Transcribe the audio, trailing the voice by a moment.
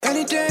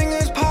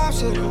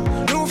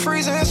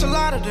it's a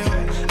lot of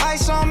them.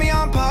 Ice on me,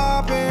 I'm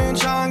popping,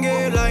 trying to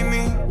get like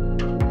me.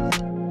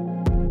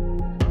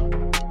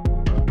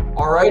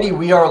 Alrighty,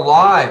 we are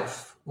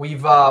live.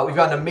 We've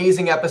got an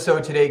amazing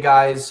episode today,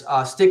 guys.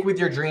 Stick with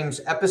your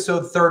dreams,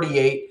 episode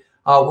 38.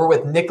 We're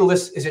with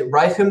Nicholas. Is it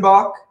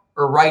Reichenbach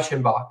or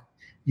Reichenbach?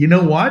 You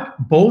know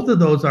what? Both of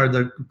those are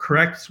the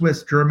correct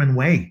Swiss German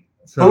way.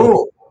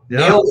 So,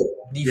 nailed it.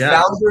 The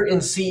founder and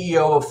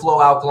CEO of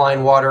Flow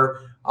Alkaline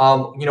Water.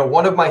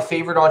 One of my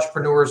favorite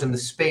entrepreneurs in the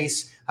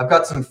space. I've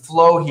got some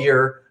Flow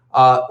here,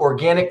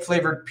 organic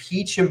flavored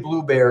peach and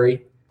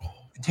blueberry.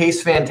 It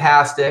tastes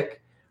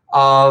fantastic.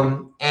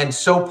 And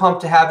so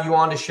pumped to have you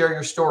on to share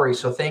your story.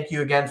 So thank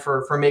you again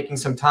for making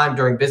some time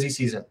during busy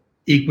season.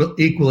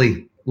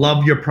 Equally.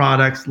 Love your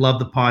products. Love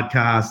the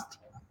podcast.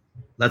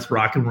 Let's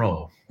rock and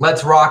roll.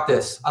 Let's rock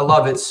this. I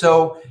love it.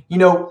 So,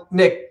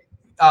 Nick,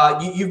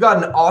 you've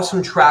got an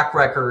awesome track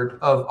record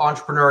of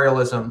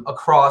entrepreneurialism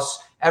across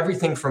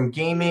everything from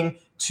gaming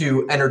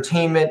to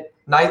entertainment,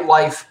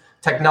 nightlife,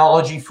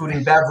 technology, food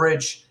and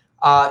beverage.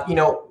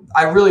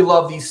 I really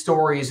love these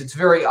stories. It's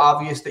very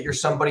obvious that you're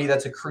somebody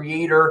that's a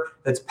creator,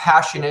 that's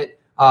passionate,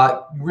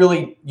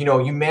 really,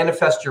 you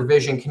manifest your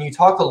vision. Can you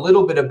talk a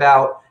little bit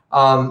about,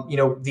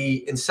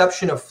 the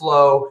inception of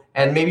Flow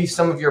and maybe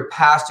some of your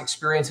past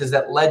experiences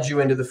that led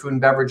you into the food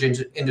and beverage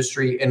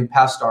industry and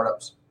past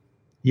startups?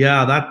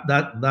 Yeah,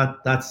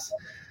 that's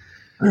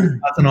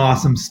an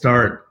awesome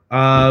start.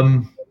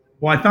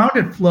 Well, I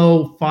founded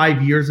Flow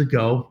 5 years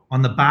ago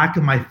on the back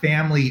of my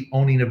family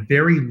owning a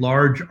very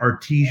large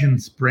artesian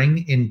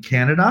spring in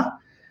Canada.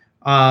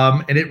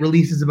 And it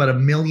releases about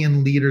 1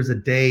 million liters a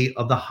day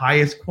of the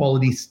highest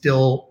quality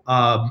still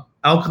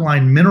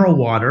alkaline mineral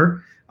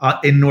water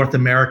in North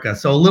America.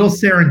 So a little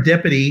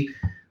serendipity.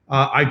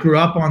 I grew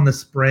up on the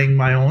spring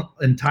my own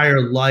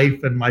entire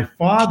life, and my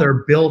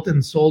father built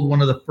and sold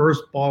one of the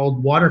first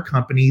bottled water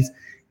companies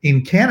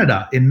in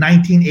Canada in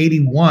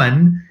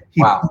 1981.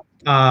 Wow.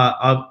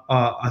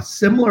 A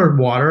similar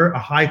water, a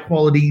high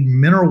quality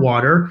mineral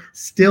water,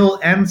 still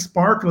and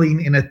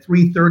sparkling in a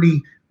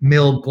 330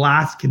 ml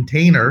glass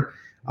container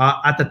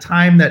at the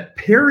time that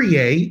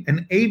Perrier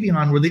and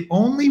Evian were the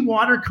only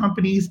water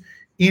companies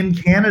in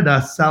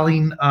Canada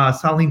selling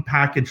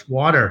packaged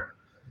water.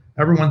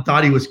 Everyone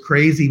thought he was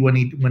crazy when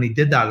he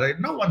did that. Like,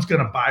 no one's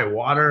going to buy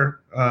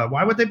water.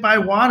 Why would they buy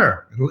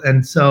water?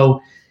 And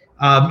so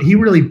he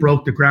really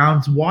broke the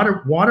grounds.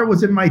 Water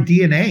was in my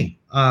DNA.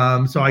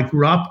 So I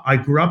grew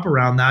up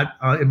around that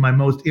in my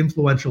most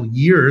influential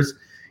years.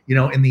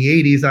 In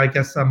the 80s. I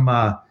guess I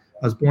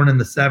was born in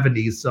the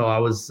 70s, so I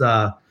was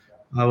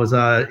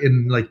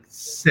in like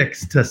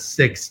 6 to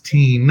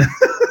 16.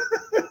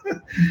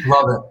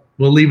 Love it.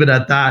 We'll leave it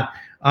at that.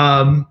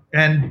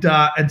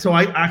 And so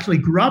I actually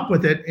grew up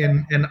with it,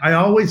 and I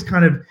always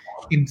kind of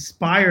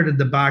inspired at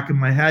the back of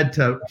my head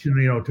to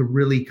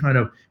really kind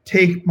of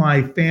take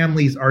my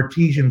family's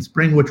artesian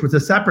spring, which was a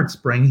separate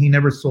spring. He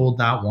never sold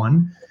that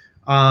one.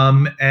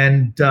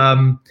 And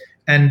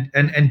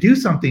do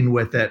something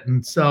with it.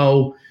 And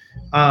so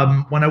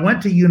when I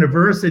went to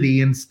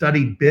university and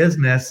studied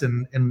business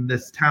in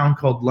this town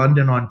called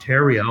London,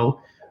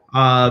 Ontario,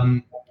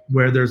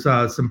 where there's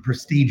some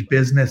prestige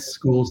business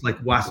schools like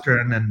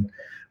Western, and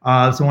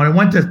so when I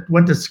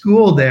went to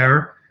school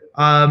there,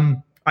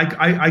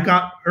 I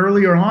got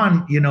earlier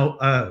on,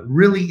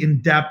 really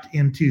in depth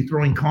into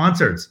throwing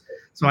concerts.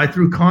 So I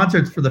threw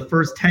concerts for the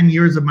first 10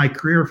 years of my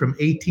career, from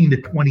 18 to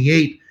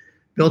 28.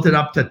 Built it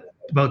up to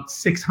about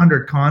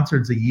 600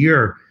 concerts a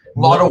year. A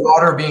lot of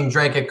water being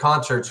drank at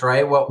concerts,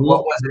 right? What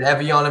was it?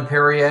 Evian and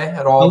Perrier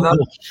at all of them?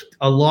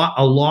 A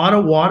lot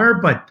of water,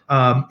 but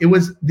it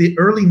was the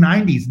early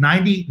 90s,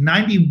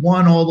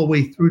 91 all the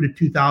way through to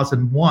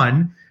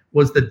 2001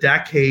 was the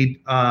decade.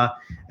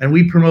 And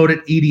we promoted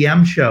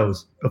EDM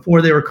shows.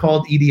 Before they were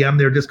called EDM,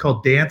 they were just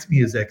called dance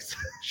music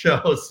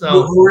shows.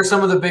 So who were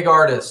some of the big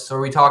artists? Are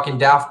we talking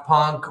Daft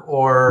Punk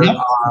or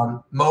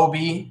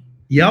Moby?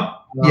 Yep.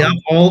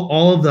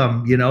 All of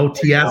them,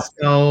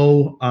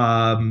 Tiesto,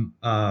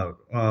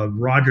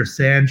 Roger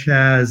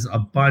Sanchez, a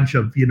bunch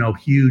of,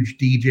 huge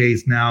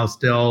DJs now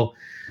still.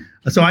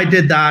 So I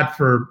did that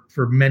for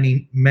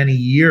many, many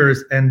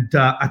years. And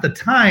at the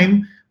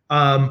time,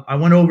 I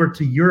went over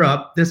to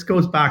Europe. This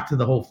goes back to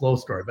the whole Flow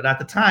story. But at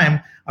the time,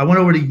 I went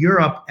over to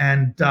Europe,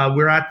 and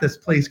we're at this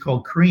place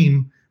called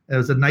Cream. It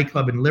was a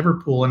nightclub in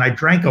Liverpool, and I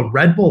drank a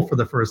Red Bull for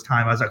the first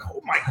time. I was like,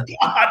 oh my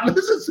God,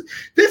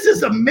 this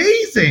is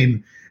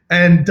amazing.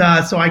 And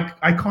so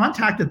I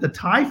contacted the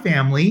Thai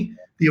family,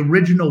 the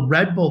original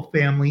Red Bull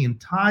family in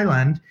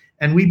Thailand,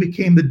 and we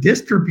became the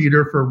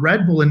distributor for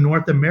Red Bull in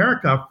North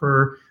America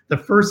for the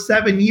first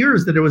 7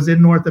 years that it was in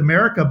North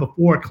America,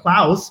 before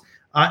Klaus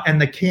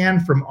and the can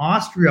from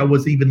Austria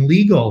was even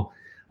legal.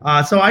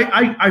 So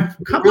I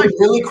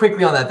really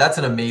quickly on that. That's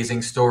an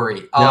amazing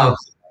story. Yeah.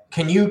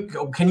 Can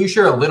you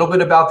share a little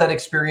bit about that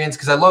experience?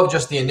 Because I love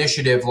just the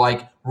initiative,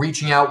 like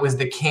reaching out. Was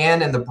the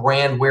can and the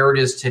brand where it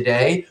is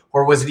today,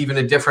 or was it even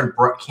a different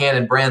can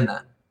and brand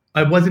then?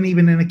 It wasn't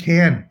even in a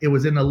can. It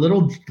was in a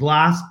little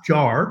glass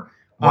jar.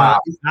 Wow.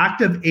 The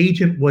active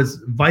agent was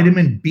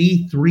vitamin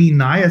B3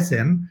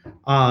 niacin.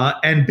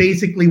 And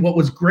basically what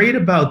was great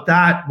about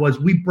that was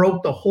we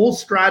broke the whole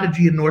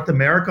strategy in North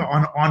America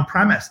on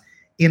premise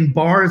in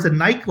bars and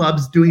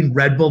nightclubs doing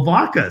Red Bull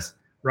vodkas,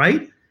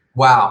 right?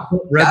 Wow.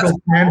 Red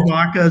Bull can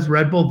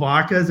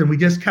vodkas. And we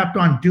just kept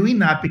on doing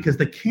that because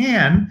the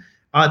can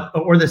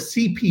or the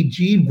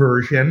CPG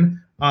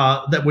version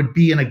that would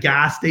be in a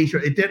gas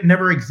station,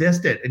 never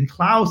existed. And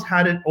Klaus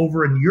had it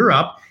over in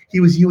Europe.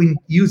 He was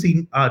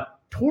using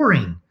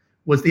taurine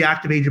was the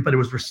active agent, but it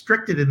was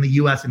restricted in the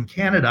US and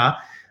Canada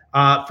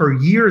for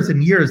years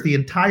and years. The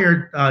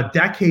entire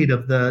decade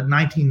of the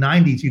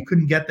 1990s, you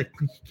couldn't get the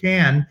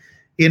can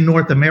in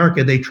North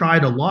America. They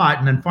tried a lot,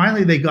 and then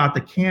finally they got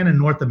the can in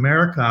North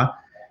America.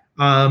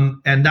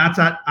 And that's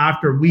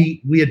after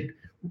we had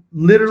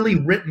literally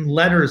written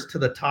letters to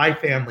the Thai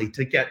family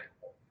to get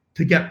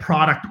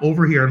product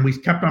over here, and we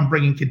kept on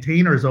bringing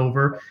containers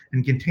over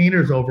and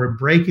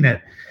breaking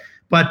it.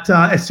 But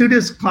as soon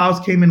as Klaus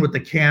came in with the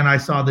can, I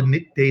saw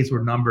the days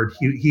were numbered.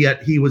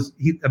 He was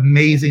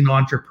amazing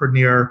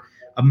entrepreneur,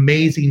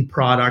 amazing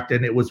product,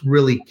 and it was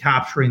really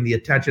capturing the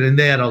attention. And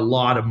they had a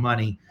lot of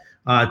money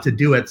to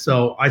do it.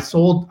 So I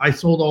sold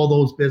all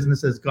those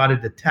businesses, got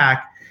into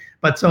tech.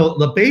 But so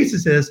the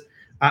basis is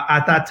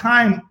at that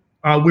time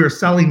we were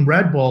selling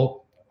Red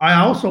Bull. I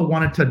also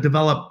wanted to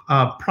develop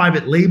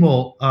private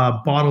label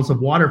bottles of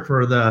water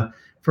for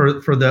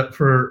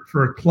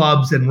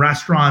clubs and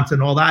restaurants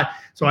and all that.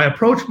 So I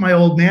approached my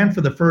old man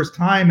for the first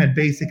time and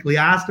basically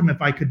asked him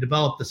if I could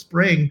develop the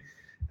spring.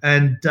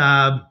 And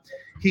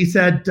he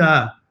said,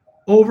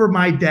 over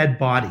my dead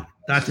body.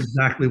 That's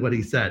exactly what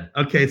he said.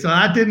 Okay, so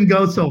that didn't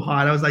go so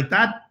hot. I was like,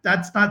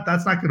 that's not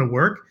going to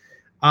work.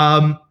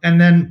 And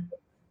then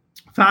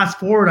fast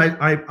forward,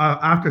 I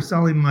after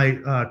selling my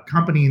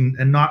company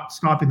and not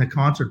stopping the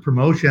concert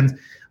promotions,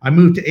 I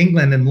moved to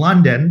England and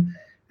London.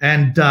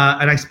 And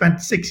I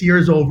spent 6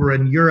 years over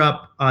in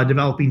Europe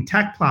developing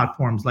tech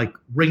platforms like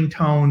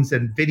ringtones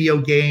and video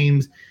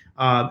games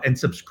and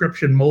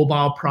subscription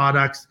mobile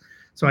products.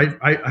 So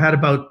I had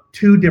about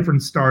 2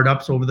 different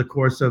startups over the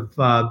course of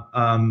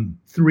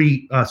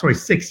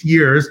 6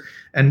 years,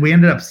 and we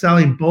ended up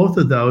selling both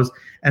of those.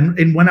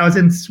 And when I was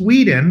in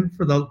Sweden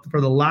for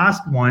the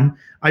last one,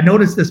 I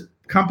noticed this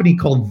company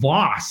called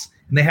Voss.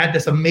 And they had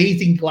this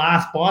amazing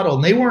glass bottle,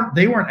 and they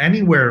weren't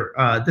anywhere.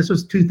 This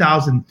was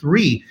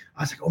 2003.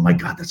 I was like, oh my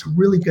God, that's a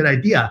really good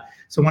idea.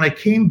 So when I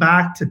came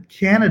back to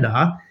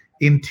Canada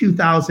in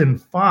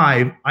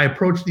 2005, I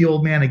approached the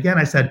old man again.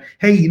 I said,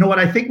 hey, you know what?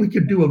 I think we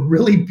could do a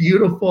really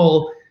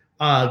beautiful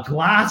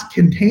glass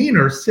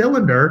container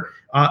cylinder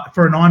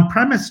for an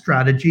on-premise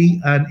strategy.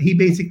 And he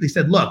basically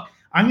said, look,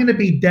 I'm going to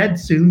be dead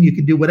soon. You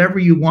can do whatever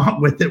you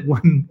want with it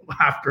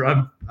after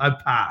I've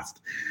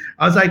passed.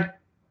 I was like,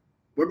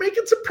 we're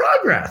making some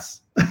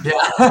progress.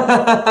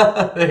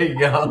 Yeah, there you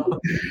go.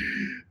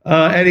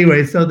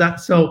 Anyway, so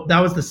that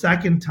was the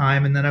second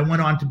time, and then I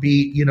went on to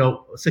be,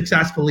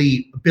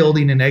 successfully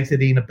building and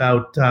exiting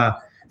about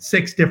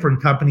 6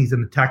 different companies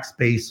in the tech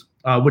space,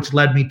 which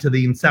led me to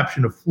the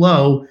inception of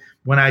Flow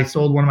when I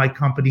sold one of my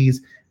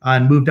companies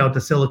and moved out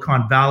to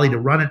Silicon Valley to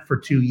run it for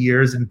 2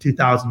 years in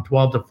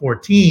 2012 to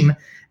 14.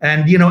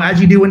 And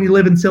as you do when you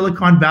live in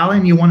Silicon Valley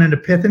and you want an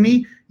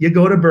epiphany, you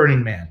go to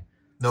Burning Man.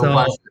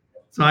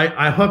 So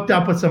I hooked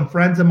up with some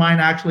friends of mine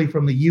actually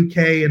from the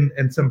UK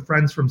and some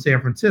friends from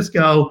San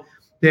Francisco.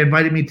 They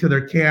invited me to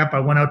their camp. I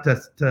went out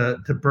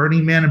to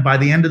Burning Man, and by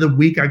the end of the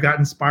week, I got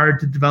inspired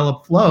to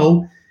develop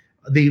Flow,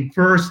 the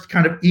first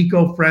kind of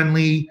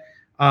eco-friendly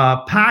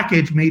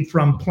package made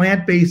from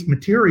plant-based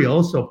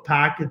materials. So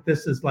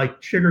this is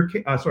like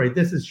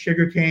this is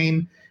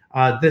sugarcane.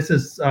 This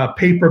is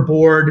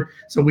paperboard.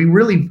 So we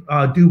really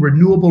do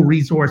renewable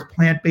resource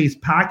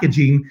plant-based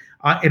packaging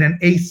in an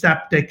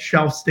aseptic,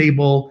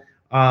 shelf-stable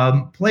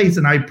place.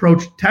 And I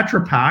approached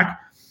Tetra Pak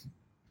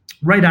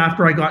right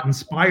after I got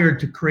inspired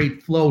to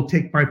create Flow,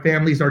 take my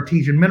family's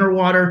artesian mineral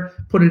water,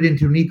 put it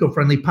into an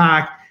eco-friendly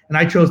pack, and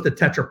I chose the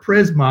Tetra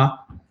Prisma.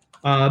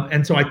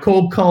 And so I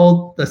cold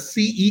called the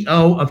CEO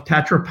of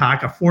Tetra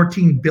Pak, a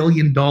 $14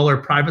 billion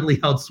privately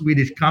held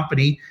Swedish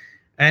company.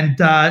 And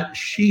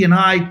she and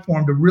I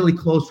formed a really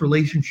close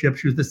relationship.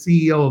 She was the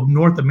CEO of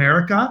North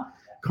America,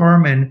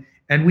 Carmen,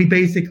 and we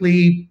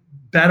basically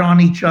bet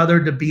on each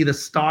other to be the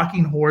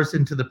stalking horse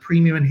into the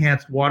premium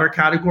enhanced water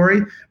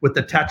category with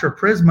the Tetra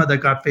Prisma that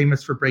got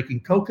famous for breaking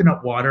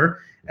coconut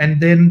water.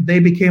 And then they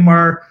became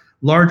our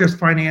largest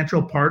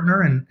financial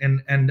partner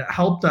and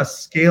helped us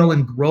scale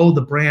and grow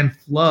the brand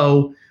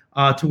Flow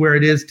to where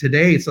it is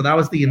today. So that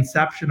was the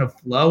inception of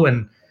Flow.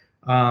 And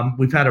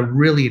we've had a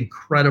really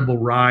incredible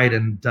ride,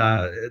 and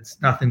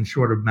it's nothing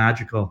short of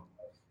magical.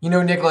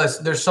 Nicholas,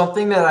 there's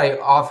something that I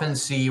often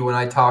see when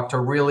I talk to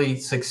really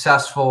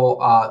successful,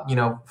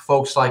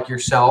 folks like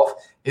yourself,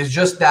 is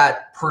just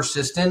that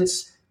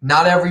persistence.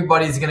 Not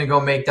everybody's going to go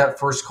make that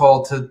first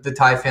call to the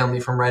Thai family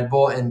from Red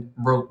Bull and,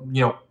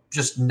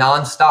 just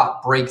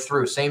nonstop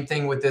breakthrough. Same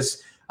thing with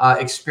this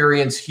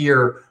experience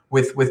here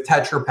with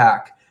Tetra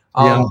Pak.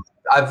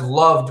 I've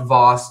loved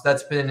Voss.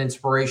 That's been an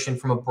inspiration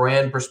from a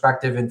brand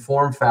perspective and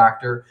form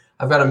factor.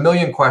 I've got a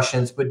million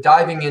questions, but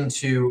diving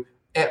into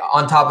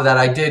on top of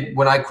that,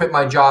 when I quit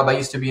my job, I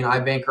used to be an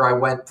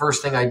iBanker.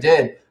 First thing I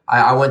did,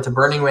 I went to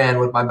Burning Man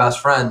with my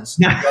best friends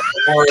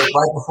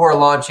right before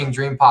launching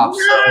Dream Pops.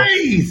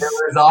 Nice. So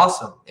it was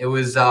awesome. It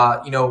was,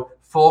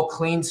 full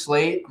clean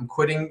slate. I'm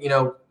quitting,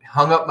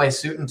 hung up my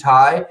suit and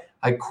tie.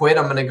 I quit.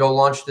 I'm going to go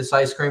launch this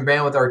ice cream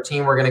brand with our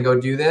team. We're going to go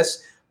do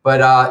this.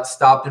 But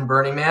stopped in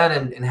Burning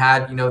Man and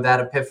had, that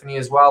epiphany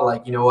as well.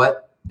 Like, you know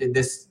what?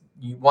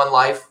 One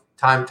life,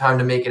 time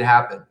to make it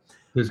happen.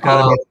 There's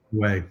got to be a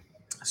way.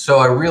 So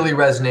I really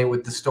resonate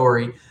with the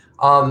story.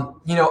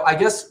 I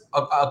guess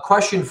a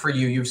question for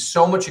you. You have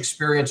so much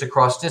experience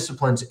across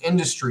disciplines,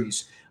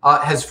 industries.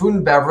 Has food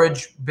and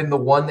beverage been the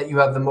one that you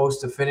have the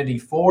most affinity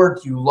for?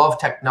 Do you love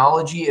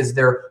technology? Is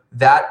there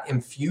that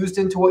infused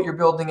into what you're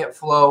building at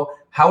Flow?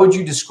 How would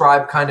you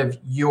describe kind of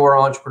your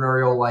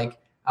entrepreneurial,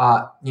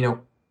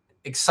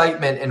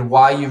 excitement and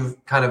why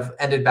you've kind of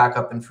ended back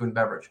up in food and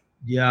beverage?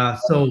 Yeah.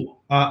 So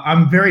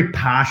I'm very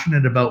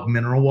passionate about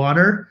mineral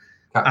water.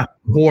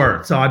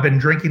 So I've been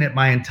drinking it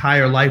my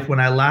entire life. When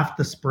I left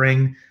the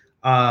spring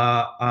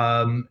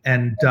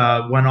and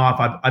went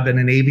off, I've been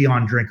an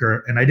Evian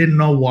drinker, and I didn't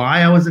know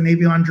why I was an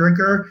Evian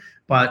drinker,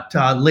 but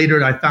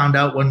later I found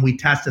out when we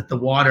tested the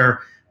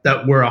water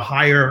that we're a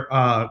higher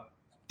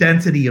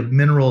density of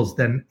minerals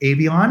than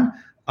Evian.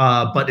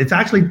 But it's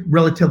actually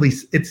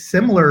it's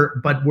similar,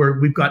 but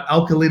we've got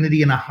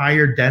alkalinity and a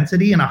higher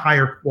density and a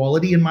higher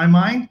quality in my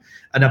mind,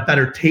 and a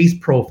better taste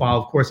profile.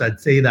 Of course,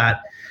 I'd say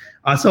that.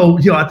 So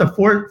at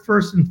the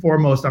first and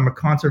foremost, I'm a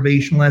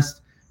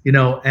conservationist,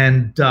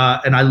 and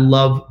I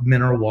love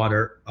mineral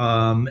water,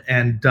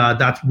 and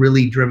that's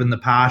really driven the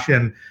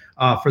passion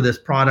for this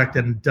product.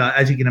 And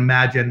as you can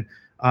imagine,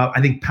 I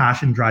think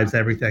passion drives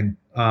everything.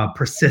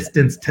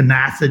 Persistence,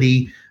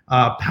 tenacity,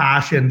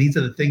 passion. These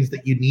are the things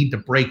that you need to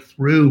break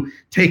through,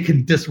 take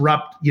and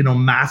disrupt,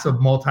 massive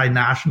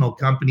multinational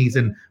companies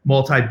in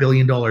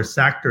multi-billion-dollar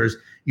sectors.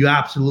 You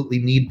absolutely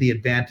need the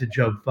advantage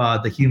of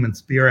the human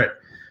spirit.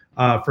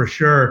 For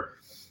sure.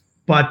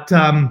 But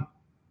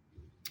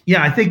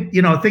I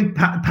think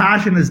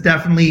passion is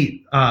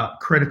definitely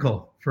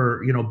critical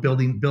for,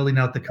 building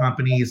out the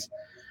companies.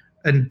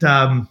 And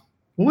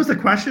what was the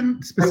question?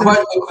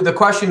 The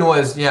question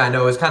was,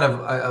 it was kind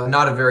of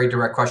not a very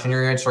direct question.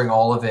 You're answering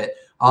all of it.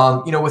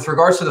 With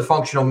regards to the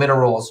functional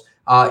minerals,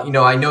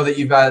 I know that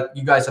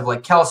you guys have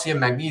like calcium,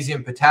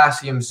 magnesium,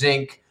 potassium,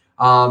 zinc.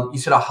 You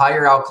said a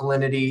higher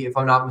alkalinity, if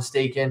I'm not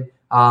mistaken,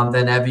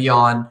 than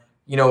Evian.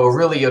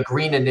 A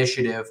green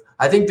initiative.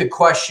 I think the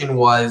question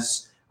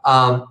was,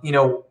 why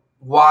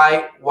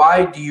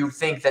do you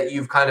think that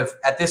you've kind of,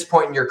 at this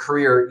point in your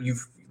career,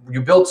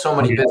 you built so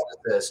many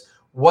businesses?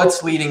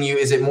 What's leading you?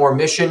 Is it more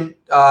mission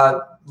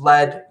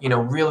led,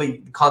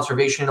 really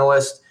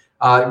conservationalist?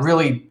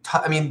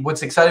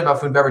 What's exciting about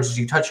food and beverage is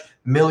you touch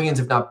millions,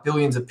 if not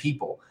billions of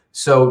people.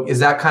 So is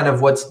that kind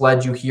of what's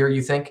led you here,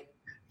 you think?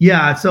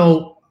 Yeah.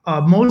 So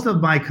most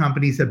of my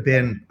companies have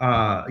been,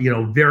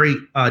 very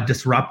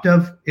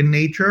disruptive in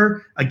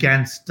nature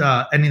against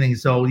anything.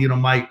 So,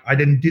 I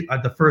didn't do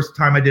the first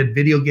time I did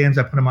video games,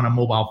 I put them on a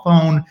mobile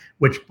phone,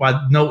 which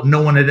no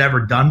one had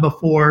ever done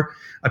before.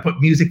 I put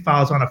music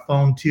files on a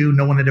phone too.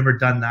 No one had ever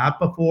done that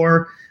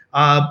before.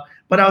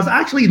 But I was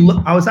actually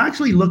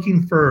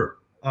looking for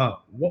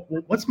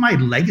what's my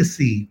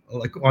legacy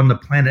like on the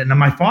planet. And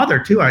my father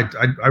too.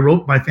 I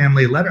wrote my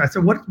family a letter. I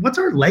said, what's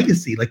our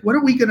legacy? Like, what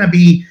are we going to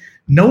be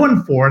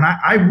known for? And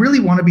I really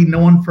want to be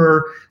known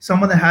for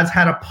someone that has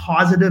had a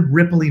positive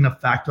rippling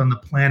effect on the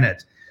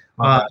planet.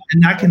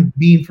 And that can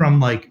be from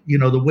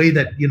the way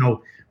that,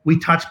 we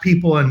touch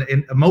people and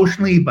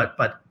emotionally, but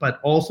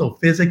also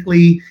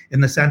physically in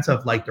the sense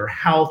of like their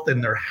health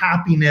and their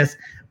happiness.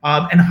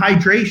 And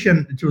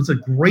hydration, it was a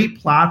great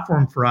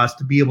platform for us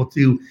to be able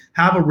to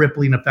have a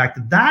rippling effect.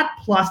 That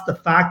plus the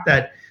fact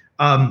that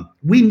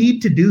we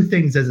need to do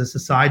things as a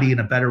society in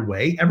a better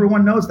way.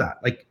 Everyone knows that.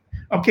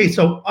 Okay,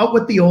 so out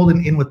with the old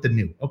and in with the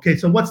new. Okay,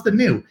 so what's the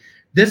new?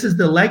 This is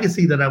the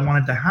legacy that I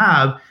wanted to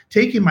have,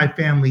 taking my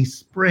family's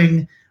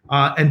spring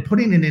and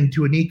putting it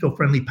into an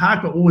eco-friendly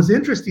pack. But what was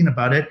interesting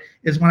about it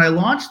is when I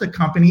launched the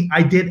company,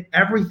 I did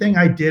everything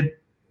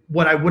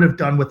what I would have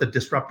done with a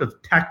disruptive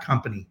tech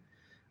company.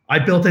 I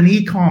built an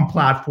e-com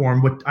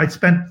platform. I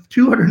spent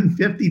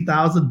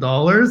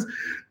 $250,000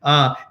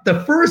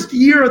 the first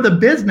year of the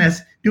business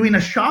doing a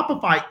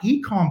Shopify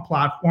e-com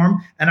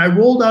platform, and I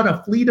rolled out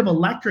a fleet of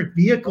electric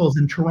vehicles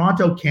in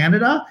Toronto,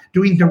 Canada,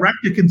 doing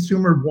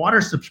direct-to-consumer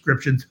water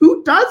subscriptions.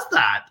 Who does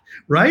that,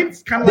 right?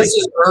 It's kind of this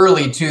is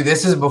early too.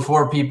 This is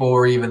before people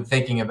were even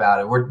thinking about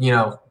it. What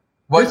year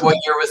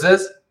was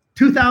this?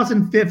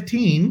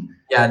 2015.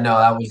 Yeah, no,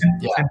 that was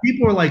And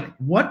people were like,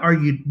 what are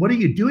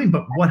you doing?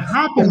 But what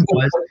happened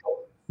was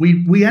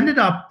we ended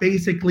up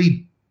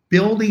basically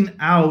building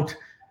out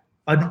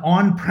an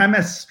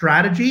on-premise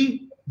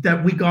strategy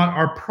that we got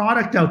our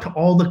product out to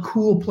all the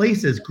cool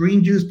places,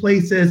 green juice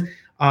places,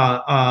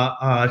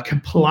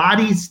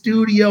 Pilates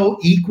studio,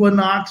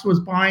 Equinox was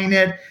buying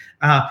it.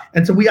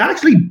 And so we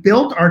actually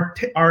built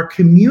our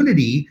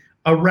community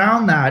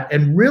around that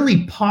and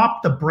really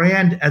popped the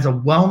brand as a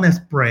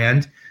wellness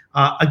brand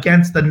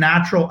against the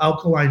natural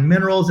alkaline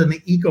minerals and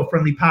the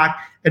eco-friendly pack.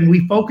 And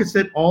we focused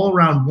it all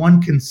around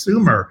one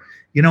consumer,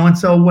 and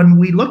so when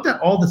we looked at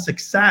all the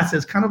success,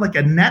 it's kind of like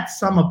a net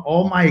sum of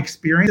all my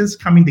experiences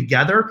coming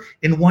together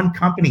in one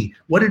company.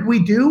 What did we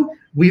do?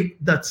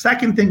 The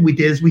second thing we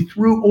did is we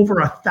threw over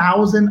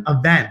 1,000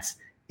 events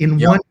in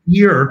 1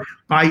 year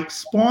by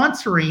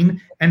sponsoring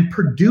and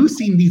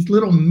producing these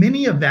little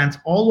mini events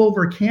all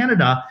over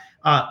Canada,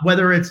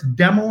 whether it's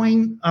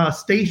demoing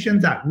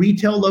stations at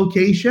retail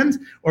locations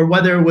or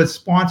whether it was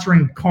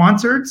sponsoring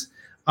concerts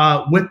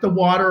with the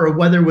water or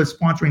whether it was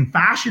sponsoring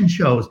fashion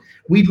shows.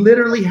 We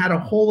literally had a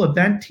whole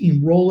event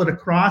team roll it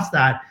across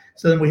that.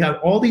 So then we have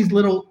all these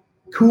little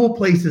cool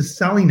places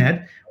selling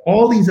it,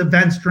 all these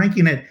events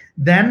drinking it.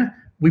 Then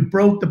we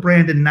broke the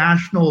brand in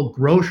national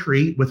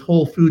grocery with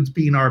Whole Foods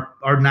being our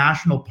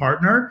national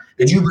partner.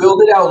 Did you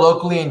build it out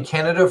locally in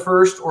Canada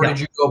first, or did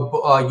you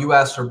go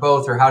US or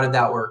both, or how did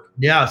that work?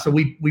 Yeah, so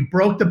we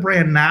broke the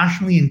brand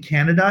nationally in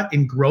Canada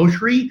in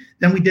grocery.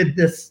 Then we did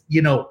this,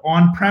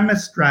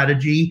 on-premise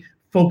strategy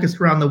focused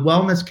around the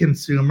wellness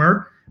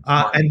consumer.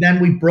 And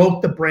then we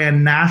broke the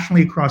brand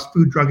nationally across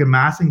food, drug, and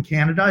mass in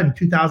Canada in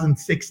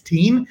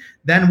 2016.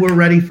 Then we're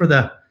ready for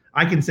the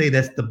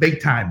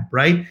big time,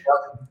 right? Yep.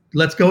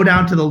 Let's go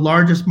down to the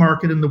largest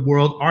market in the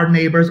world, our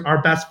neighbors,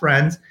 our best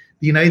friends,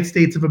 the United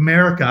States of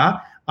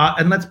America,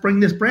 and let's bring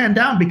this brand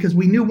down because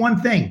we knew one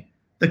thing.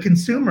 The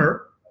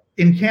consumer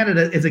in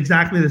Canada is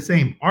exactly the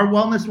same. Our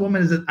wellness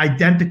woman is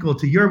identical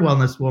to your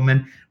wellness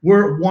woman.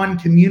 We're one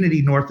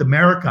community, North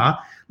America.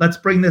 Let's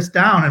bring this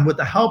down. And with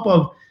the help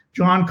of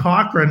John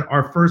Cochran,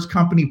 our first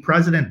company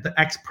president, the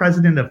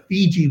ex-president of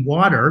Fiji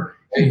Water.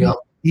 There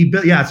you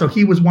go. So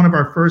he was one of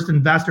our first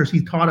investors.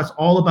 He taught us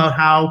all about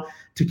how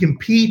to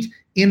compete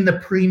in the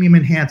premium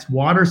enhanced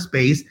water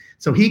space.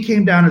 So he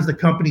came down as the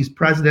company's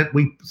president.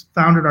 We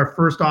founded our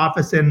first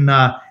office in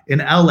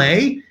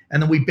LA,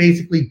 and then we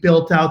basically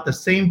built out the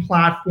same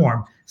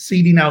platform,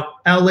 seeding out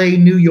LA,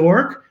 New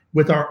York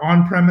with our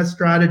on-premise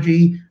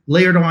strategy,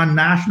 layered on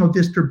national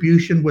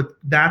distribution with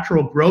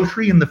natural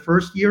grocery in the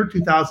first year,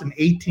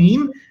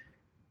 2018.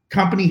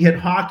 Company hit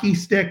hockey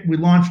stick. We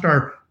launched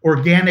our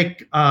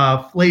organic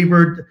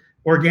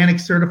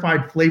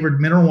certified flavored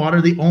mineral water,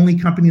 the only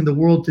company in the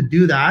world to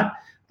do that.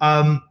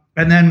 And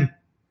then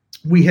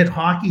we hit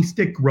hockey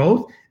stick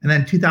growth. And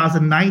then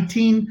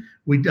 2019,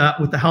 we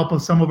with the help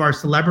of some of our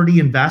celebrity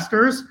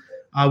investors,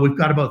 we've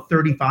got about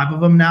 35 of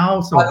them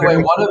now. So by the way,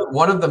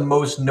 one of the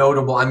most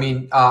notable,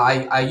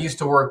 I used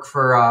to work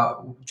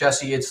for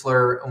Jesse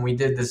Itzler, and we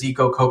did the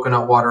Zico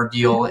coconut water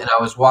deal, and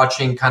I was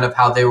watching kind of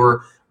how they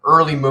were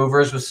early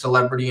movers with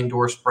celebrity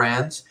endorsed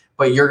brands.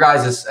 But your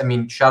guys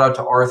shout out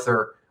to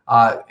Arthur.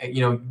 What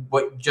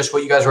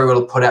you guys were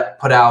able to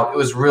put out, it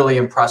was really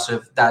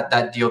impressive,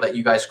 that deal that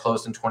you guys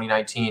closed in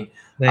 2019,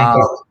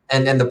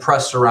 and the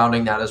press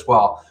surrounding that as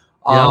well.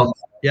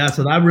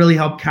 So that really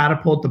helped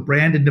catapult the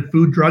brand into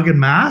food, drug, and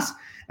mass,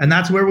 and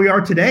that's where we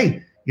are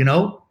today.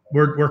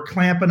 We're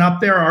clamping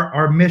up there.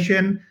 Our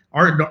mission,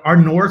 our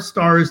North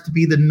Star is to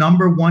be the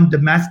 #1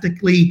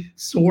 domestically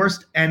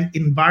sourced and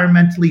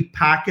environmentally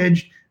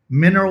packaged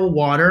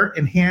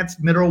enhanced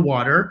mineral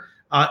water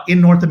in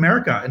North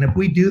America, and if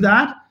we do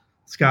that,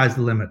 sky's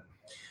the limit.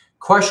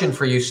 Question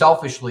for you,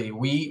 selfishly.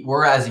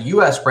 We're as a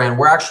U.S. brand,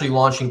 we're actually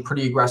launching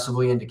pretty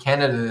aggressively into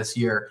Canada this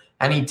year.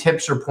 Any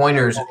tips or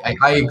pointers?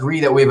 I agree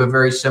that we have a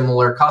very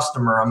similar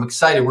customer. I'm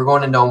excited. We're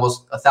going into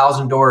almost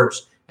 1,000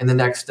 doors in the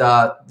next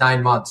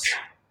 9 months.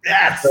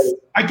 Yes, so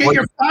I get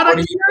your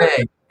product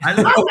here. I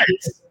love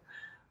it.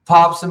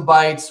 Pops and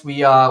Bites. We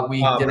did all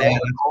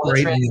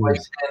the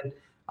translation.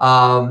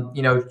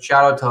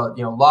 Shout out to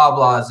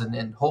Loblaws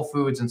and Whole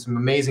Foods and some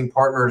amazing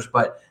partners.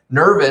 But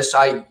Nervous,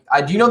 I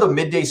do you know the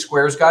Midday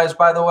Squares guys,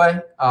 by the way?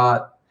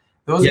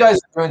 Those guys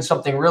are doing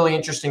something really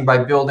interesting by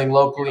building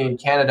locally in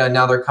Canada.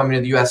 Now they're coming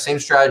to the US, same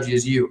strategy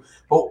as you.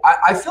 But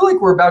I feel like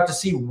we're about to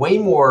see way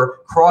more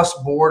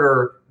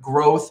cross-border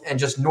growth and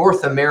just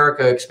North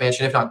America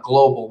expansion, if not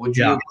global. Would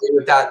you agree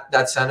with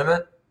that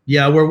sentiment?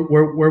 Yeah,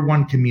 we're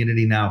one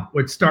community now.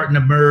 We're starting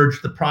to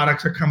merge. The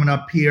products are coming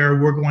up here.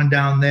 We're going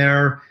down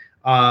there.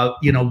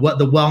 What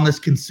the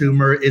wellness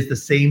consumer is the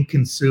same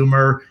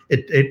consumer.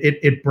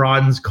 It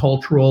broadens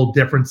cultural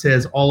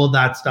differences, all of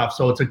that stuff.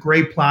 So it's a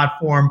great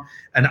platform,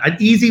 and an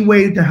easy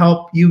way to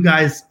help you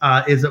guys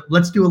is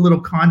let's do a little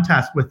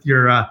contest with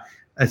your.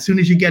 As soon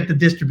as you get the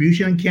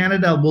distribution in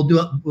Canada, we'll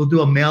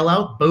do a mail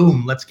out.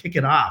 Boom, let's kick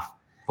it off.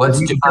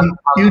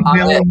 Huge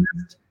mailing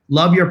list.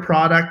 Love your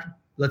product.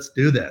 Let's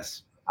do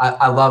this.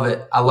 I love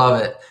it. I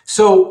love it.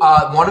 So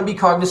want to be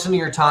cognizant of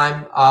your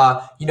time.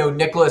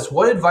 Nicholas,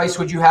 what advice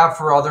would you have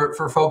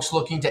for folks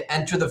looking to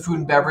enter the food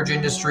and beverage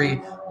industry?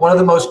 One of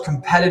the most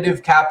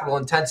competitive, capital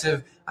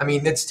intensive.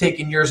 It's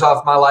taken years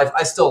off my life.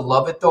 I still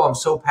love it though. I'm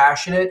so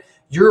passionate.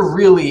 You're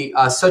really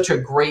such a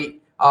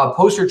great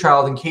poster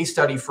child and case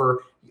study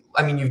for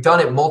I mean, you've done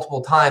it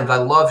multiple times. I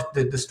love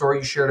the story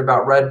you shared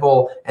about Red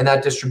Bull and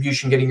that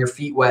distribution, getting your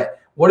feet wet.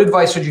 What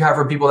advice would you have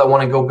for people that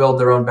want to go build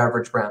their own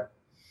beverage brand?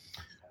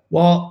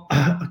 Well,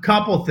 a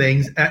couple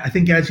things. I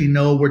think, as you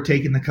know, we're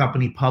taking the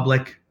company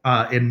public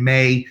in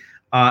May.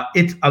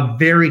 It's a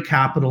very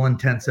capital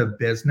intensive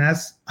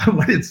business.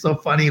 It's so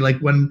funny, like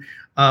when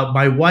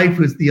my wife,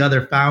 who's the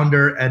other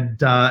founder,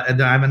 and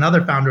I'm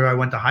another founder I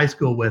went to high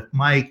school with,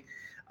 Mike,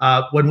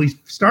 when we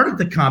started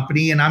the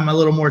company, and I'm a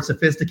little more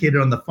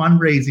sophisticated on the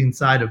fundraising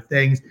side of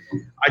things,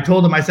 I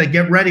told him, I said,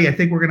 get ready. I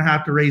think we're going to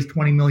have to raise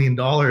 $20 million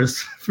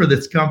for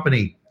this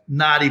company.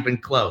 Not even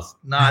close.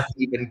 Not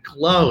even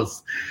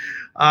close.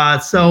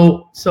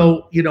 So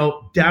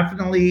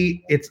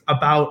definitely it's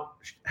about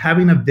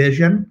having a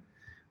vision.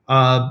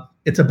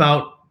 It's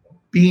about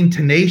being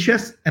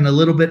tenacious and a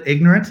little bit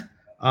ignorant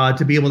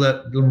to be able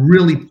to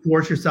really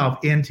force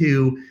yourself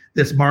into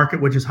this market,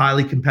 which is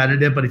highly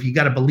competitive. But if you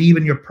got to believe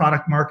in your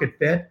product market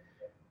fit,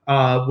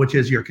 which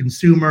is your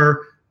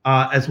consumer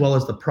as well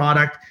as the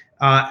product,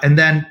 and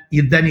then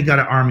you got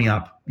to army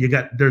up.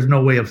 There's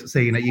no way of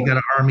saying it. You got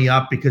to army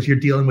up because you're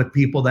dealing with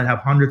people that have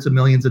hundreds of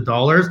millions of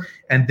dollars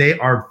and they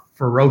are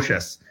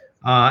ferocious.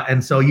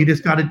 And so you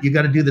got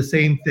to do the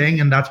same thing.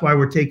 And that's why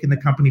we're taking the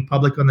company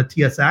public on the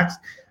TSX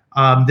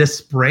this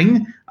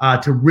spring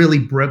to really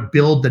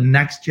build the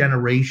next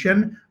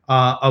generation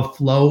of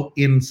flow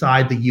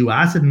inside the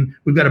US. And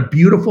we've got a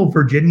beautiful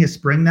Virginia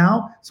spring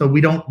now. So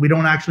we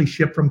don't actually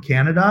ship from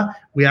Canada.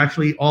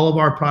 All of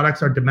our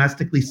products are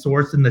domestically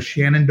sourced in the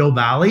Shenandoah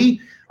Valley.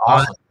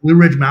 Awesome. Blue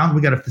Ridge Mountain,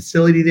 we got a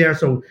facility there.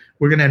 So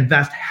we're going to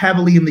invest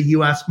heavily in the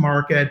US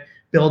market,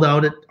 build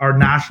out our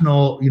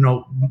national,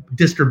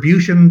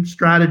 distribution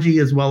strategy,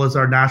 as well as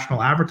our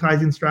national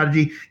advertising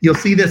strategy. You'll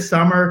see this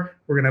summer,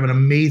 we're going to have an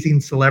amazing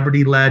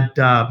celebrity-led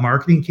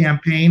marketing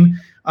campaign.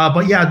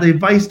 But yeah, the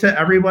advice to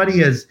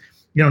everybody is,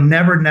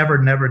 never, never,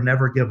 never,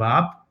 never give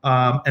up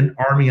and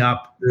army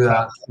up.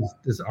 Yeah.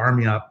 Just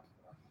army up.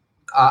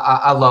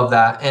 I love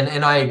that.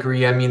 And I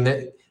agree. I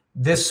mean,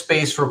 this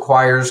space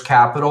requires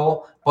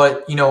capital,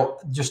 but,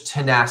 just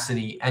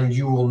tenacity, and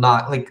you will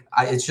not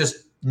it's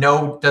just,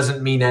 no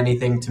doesn't mean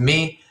anything to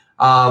me.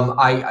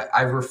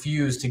 I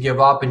refuse to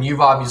give up, and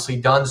you've obviously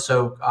done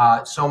so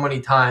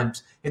many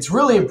times. It's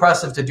really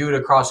impressive to do it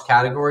across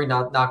category.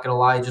 Not gonna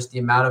lie, just the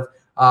amount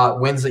of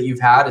wins that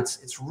you've had.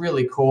 It's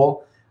really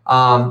cool.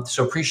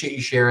 So appreciate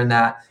you sharing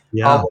that.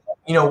 Yeah.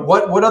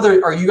 What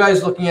other are you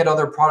guys looking at?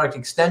 Other product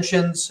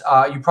extensions?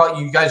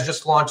 You guys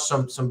just launched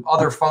some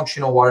other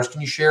functional waters. Can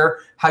you share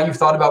how you've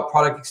thought about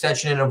product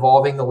extension and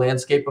evolving the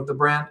landscape of the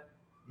brand?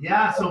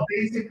 Yeah. So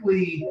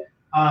basically,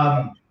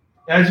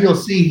 as you'll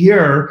see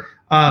here,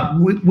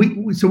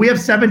 we have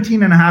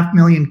 17.5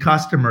 million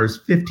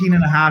customers,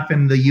 15.5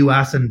 in the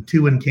US and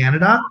 2 in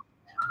Canada.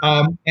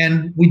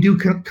 And we do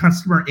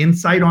customer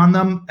insight on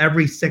them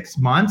every 6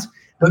 months.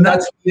 But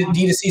that's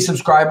D2C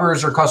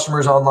subscribers or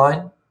customers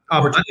online?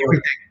 Everything.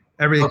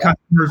 Okay.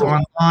 Customers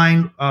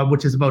online,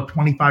 which is about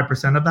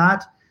 25% of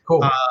that.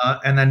 Cool.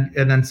 And then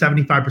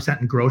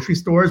 75% in grocery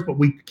stores, but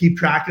we keep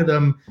track of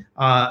them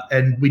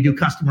and we do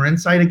customer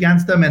insight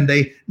against them. And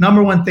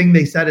number one thing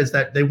they said is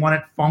that they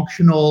wanted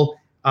functional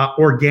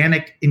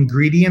organic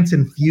ingredients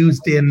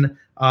infused in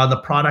the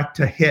product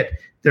to hit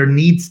their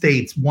need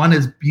states. One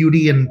is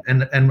beauty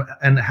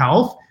and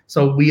health.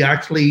 So we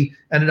actually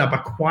ended up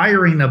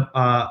acquiring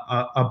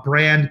a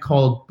brand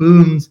called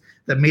Booms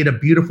that made a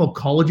beautiful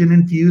collagen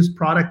infused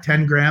product,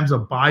 10 grams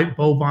of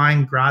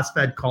bovine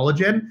grass-fed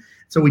collagen.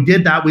 So we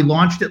did that. We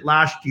launched it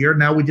last year.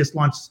 Now we just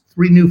launched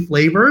 3 new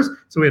flavors.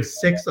 So we have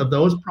 6 of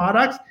those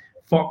products.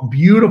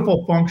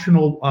 Beautiful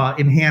functional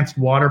enhanced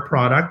water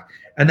product.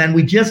 And then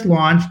we just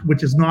launched,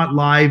 which is not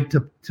live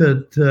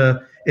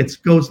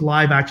it goes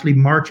live actually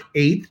March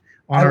 8th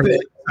on our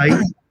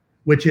website,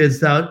 which is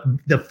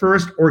the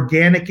first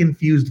organic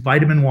infused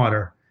vitamin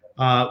water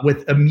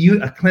with a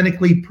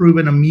clinically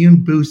proven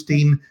immune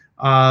boosting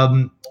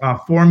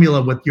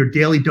formula with your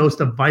daily dose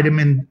of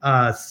vitamin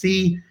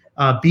C,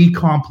 B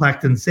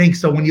complex, and zinc.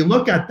 So when you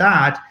look at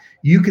that,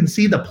 you can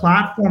see the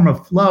platform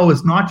of Flow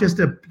is not just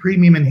a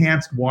premium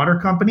enhanced water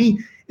company,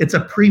 it's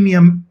a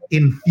premium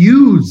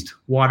infused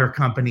water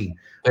company.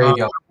 There you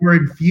go. We're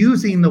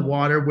infusing the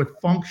water with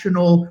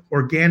functional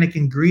organic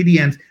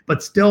ingredients,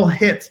 but still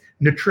hits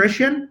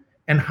nutrition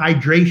and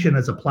hydration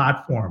as a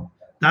platform.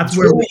 That's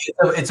where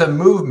it's a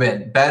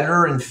movement.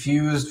 Better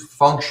infused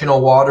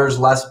functional waters,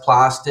 less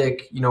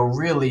plastic.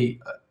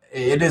 Really,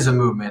 it is a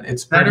movement.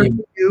 It's better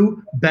for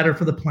you, better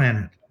for the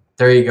planet.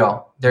 There you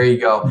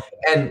go.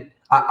 And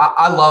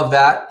I love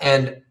that.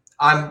 And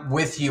I'm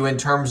with you in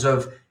terms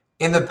of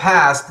in the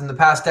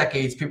past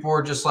decades, people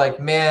were just like,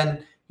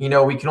 man,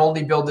 we can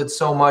only build it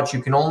so much.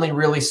 You can only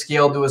really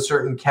scale to a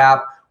certain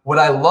cap. What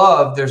I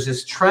love, there's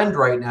this trend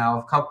right now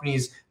of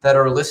companies that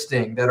are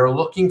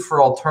looking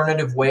for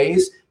alternative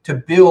ways to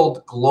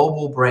build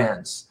global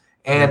brands.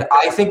 And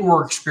I think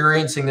we're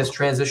experiencing this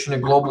transition to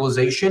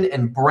globalization,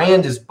 and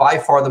brand is by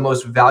far the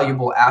most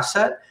valuable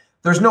asset.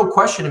 There's no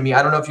question to me.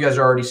 I don't know if you guys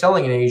are already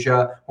selling in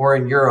Asia or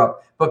in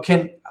Europe, but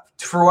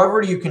for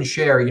whatever you can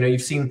share,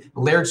 you've seen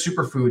Laird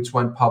Superfoods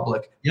went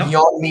public, Yep.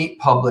 Beyond Meat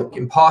public,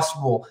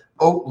 Impossible,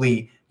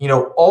 Oatly,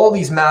 all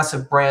these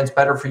massive brands,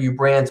 better for you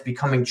brands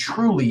becoming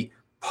truly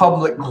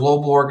public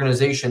global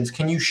organizations.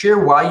 Can you share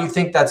why you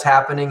think that's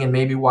happening and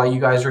maybe why you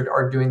guys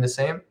are doing the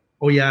same?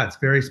 Oh yeah, it's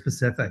very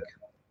specific.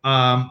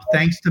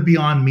 Thanks to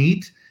Beyond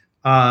Meat,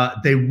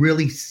 they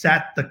really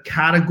set the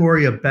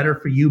category of better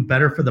for you,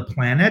 better for the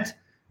planet,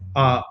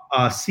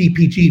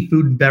 CPG,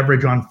 food and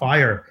beverage, on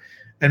fire.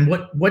 And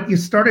what you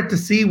started to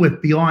see with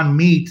Beyond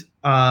Meat,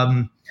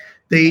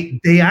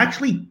 they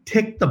actually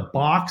ticked the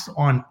box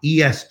on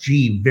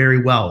ESG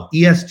very well.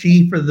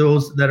 ESG, for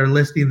those that are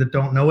listening that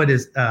don't know it,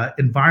 is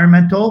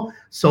environmental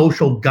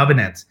social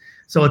governance.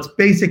 So it's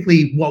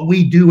basically what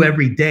we do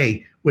every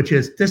day, which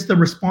is just the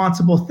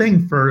responsible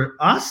thing for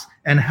us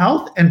and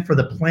health and for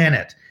the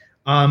planet.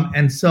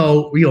 And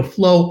so,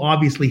 Flow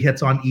obviously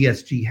hits on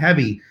ESG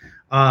heavy,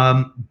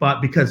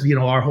 but because,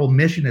 our whole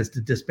mission is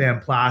to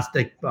disband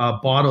plastic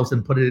bottles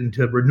and put it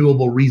into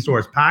renewable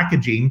resource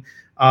packaging,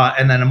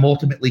 and then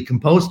ultimately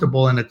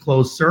compostable in a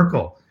closed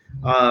circle,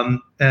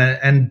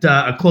 and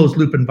a closed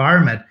loop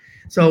environment.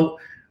 So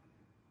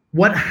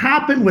what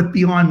happened with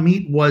Beyond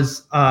Meat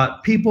was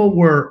people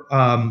were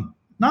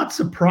not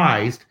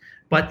surprised,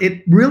 but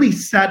it really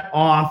set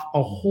off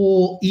a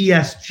whole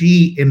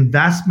ESG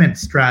investment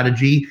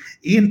strategy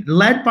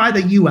led by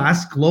the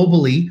US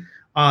globally,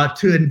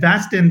 to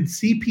invest in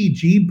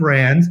CPG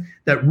brands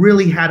that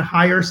really had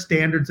higher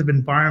standards of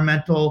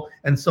environmental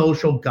and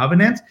social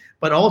governance,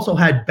 but also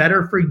had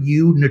better for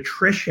you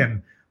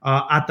nutrition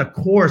at the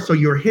core. So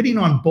you're hitting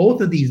on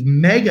both of these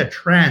mega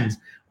trends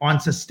on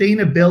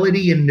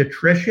sustainability and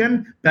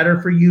nutrition,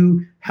 better for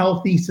you,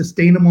 healthy,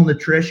 sustainable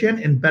nutrition,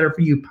 and better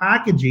for you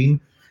packaging.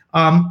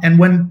 And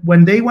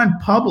when they went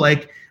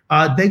public,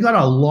 they got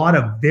a lot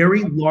of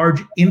very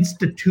large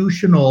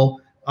institutional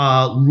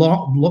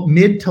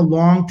mid to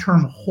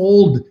long-term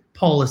hold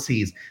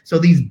policies. So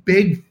these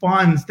big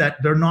funds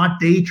that they're not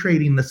day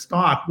trading the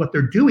stock, what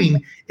they're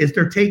doing is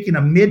they're taking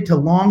a mid to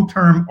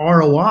long-term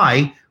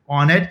ROI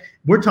on it.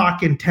 We're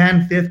talking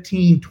 10,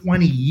 15,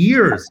 20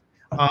 years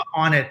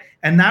on it.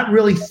 And that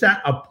really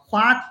set a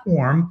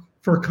platform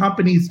for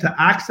companies to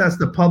access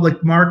the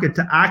public market,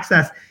 to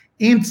access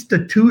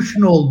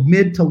institutional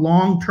mid to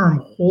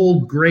long-term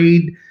hold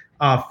grade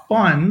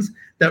funds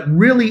that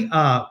really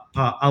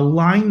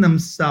align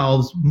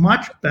themselves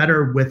much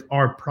better with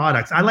our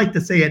products. I like to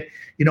say it,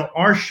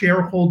 our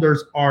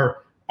shareholders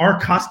are our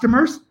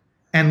customers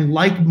and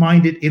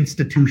like-minded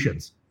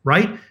institutions,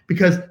 right?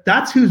 Because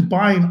that's who's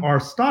buying our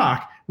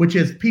stock, which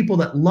is people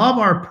that love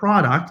our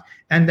product,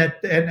 and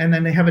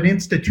then they have an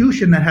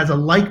institution that has a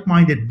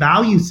like-minded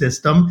value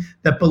system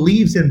that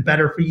believes in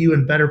better for you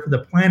and better for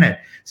the planet.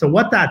 So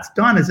what that's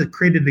done is it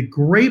created a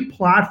great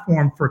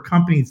platform for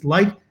companies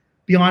like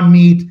Beyond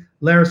Meat,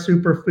 Laird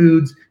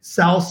Superfoods,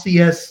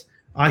 Celsius,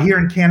 here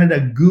in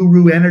Canada,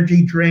 Guru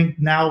Energy Drink,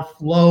 now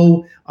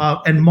Flow,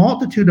 and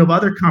multitude of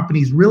other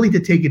companies, really to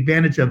take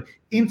advantage of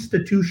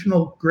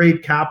institutional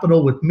grade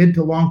capital with mid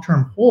to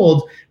long-term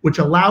holds, which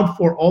allowed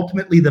for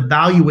ultimately the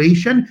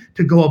valuation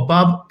to go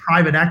above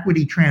private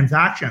equity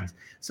transactions.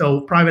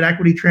 So private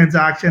equity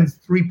transactions,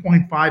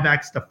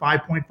 3.5x to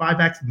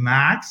 5.5x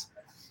max.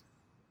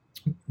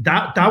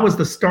 That was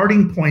the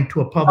starting point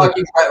to a public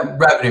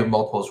revenue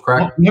multiples,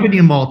 correct?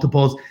 Revenue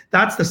multiples.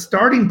 That's the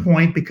starting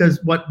point, because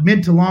what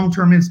mid to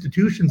long-term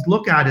institutions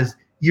look at is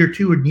year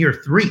 2 and year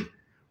 3,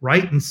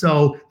 right? And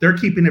so they're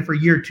keeping it for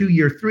year 2,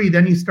 year 3.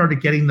 Then you started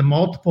getting the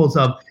multiples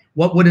of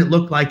what would it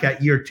look like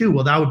at year 2?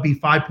 Well, that would be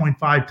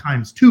 5.5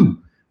 times 2,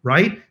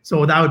 right?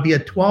 So that would be a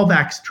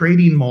 12x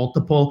trading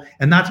multiple.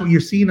 And that's what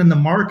you're seeing in the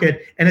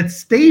market. And it's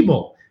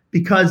stable,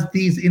 because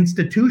these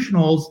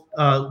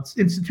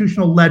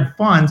institutional-led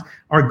funds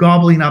are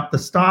gobbling up the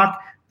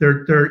stock.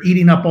 They're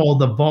eating up all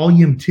the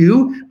volume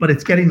too, but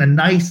it's getting a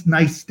nice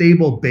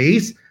stable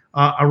base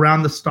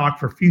around the stock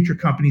for future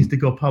companies to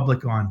go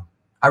public on.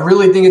 I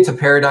really think it's a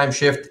paradigm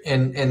shift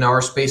in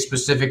our space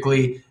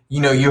specifically.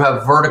 You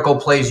have vertical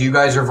plays. You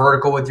guys are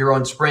vertical with your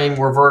own spring.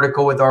 We're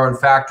vertical with our own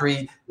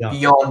factory. Yeah.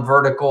 Beyond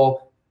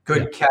vertical.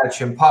 Good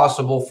catch,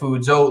 Impossible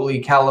Foods,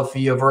 Oatly,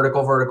 Califia,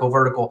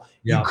 vertical.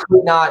 Yeah. You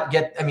could not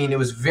get, it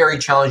was very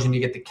challenging to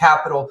get the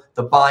capital,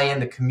 the buy-in,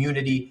 the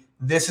community.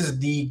 This is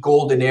the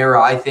golden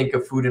era, I think,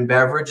 of food and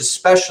beverage,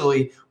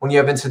 especially when you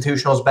have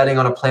institutionals betting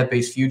on a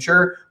plant-based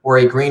future or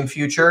a green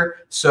future.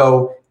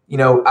 So,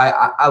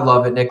 I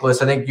love it,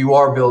 Nicholas. I think you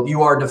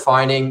are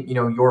defining,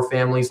 your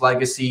family's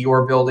legacy.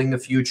 You're building the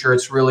future.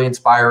 It's really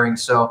inspiring.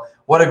 So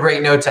what a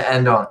great note to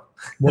end on.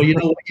 Well, you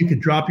could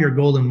drop your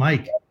golden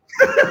mic.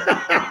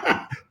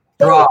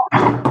 Drop.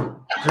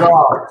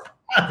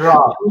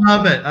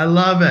 I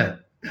love it.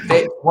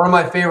 Hey, one of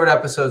my favorite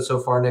episodes so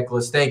far,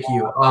 Nicholas. Thank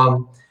you.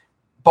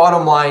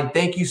 Bottom line,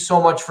 thank you so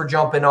much for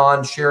jumping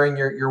on, sharing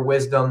your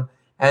wisdom,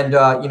 and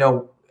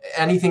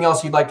anything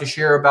else you'd like to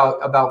share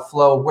about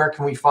Flow. Where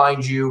can we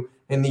find you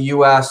in the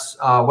U.S.,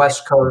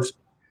 West Coast,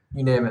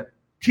 you name it?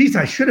 Geez,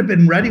 I should have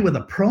been ready with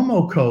a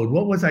promo code.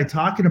 What was I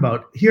talking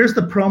about? Here's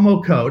the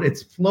promo code.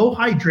 It's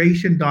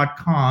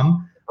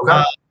flowhydration.com.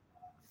 Okay.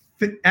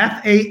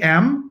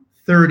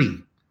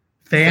 FAM30.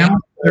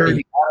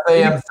 FAM30.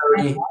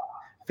 FAM30.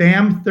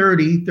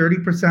 FAM30,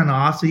 30%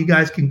 off. So you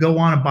guys can go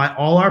on and buy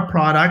all our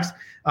products.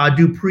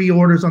 Do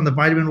pre-orders on the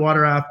vitamin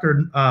water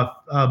after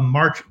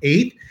March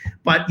 8th.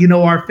 But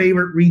our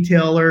favorite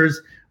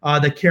retailers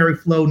that carry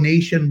Flow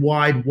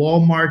nationwide,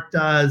 Walmart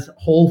does,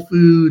 Whole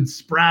Foods,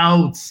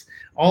 Sprouts,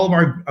 all of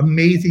our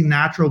amazing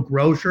natural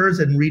grocers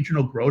and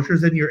regional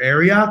grocers in your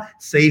area,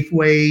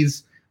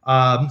 Safeways,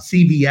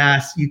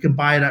 CVS, you can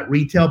buy it at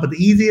retail, but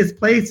the easiest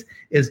place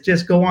is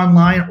just go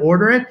online,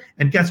 order it,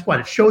 and guess what?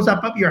 It shows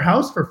up at your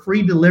house for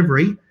free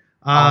delivery.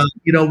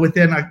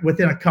 Within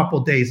a couple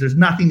days. There's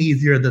nothing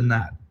easier than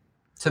that.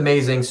 It's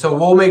amazing. So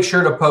we'll make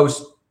sure to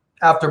post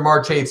after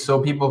March 8th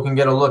so people can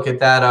get a look at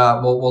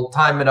that. We'll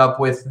time it up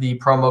with the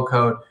promo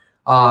code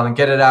and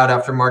get it out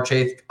after March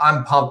 8th.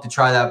 I'm pumped to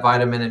try that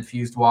vitamin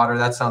infused water.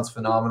 That sounds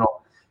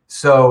phenomenal.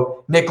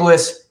 So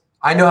Nicholas,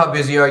 I know how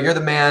busy you are. You're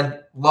the man.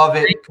 Love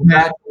it.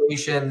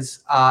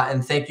 Congratulations.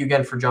 And thank you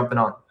again for jumping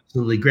on.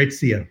 Absolutely. Great to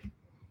see you.